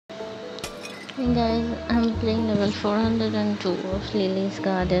Hey guys, I'm playing level 402 of Lily's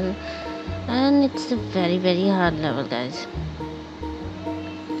Garden, and it's a very hard level, guys.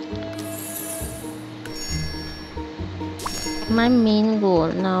 My main goal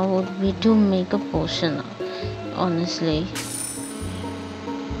now would be to make a potion, honestly.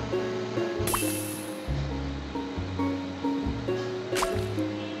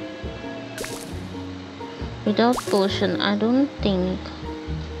 Without potion, I don't think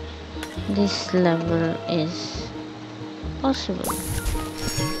this level is possible.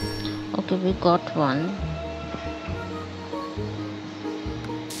 Okay, we got one.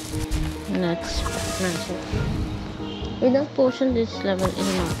 Let's match it. Without potion, this level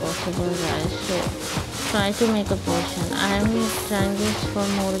is not possible, guys. So try to make a potion. I am trying this for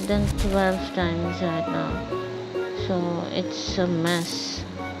more than 12 times right now, so it's a mess.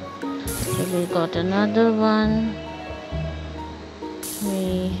 So we got another one.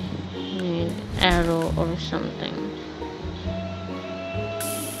 We need arrow or something.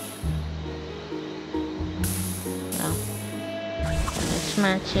 Yeah, let's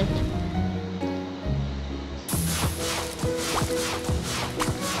match it.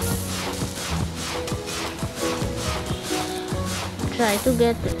 Try to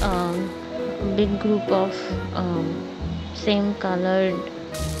get a big group of same colored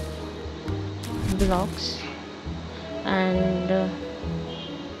blocks, and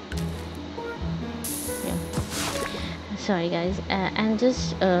yeah, sorry guys, and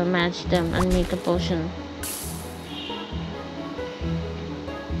just match them and make a potion.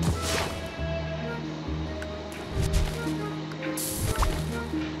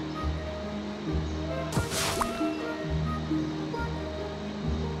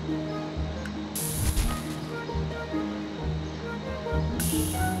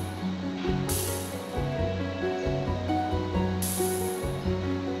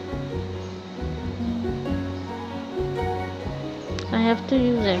 I have to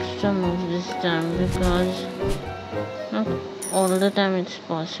use extra moves this time because not all the time it's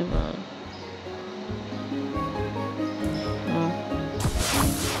possible. So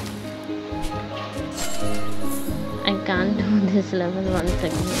I can't do this level once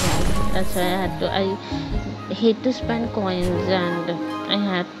again, guys. That's why I had to. I hate to spend coins and I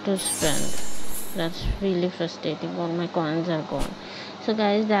had to spend. That's really frustrating. All my coins are gone. So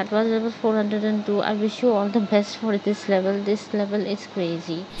guys, that was level 402. I wish you all the best for this level. This level is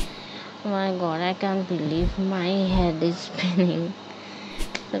crazy. Oh my god, I can't believe my head is spinning.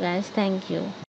 So guys, thank you.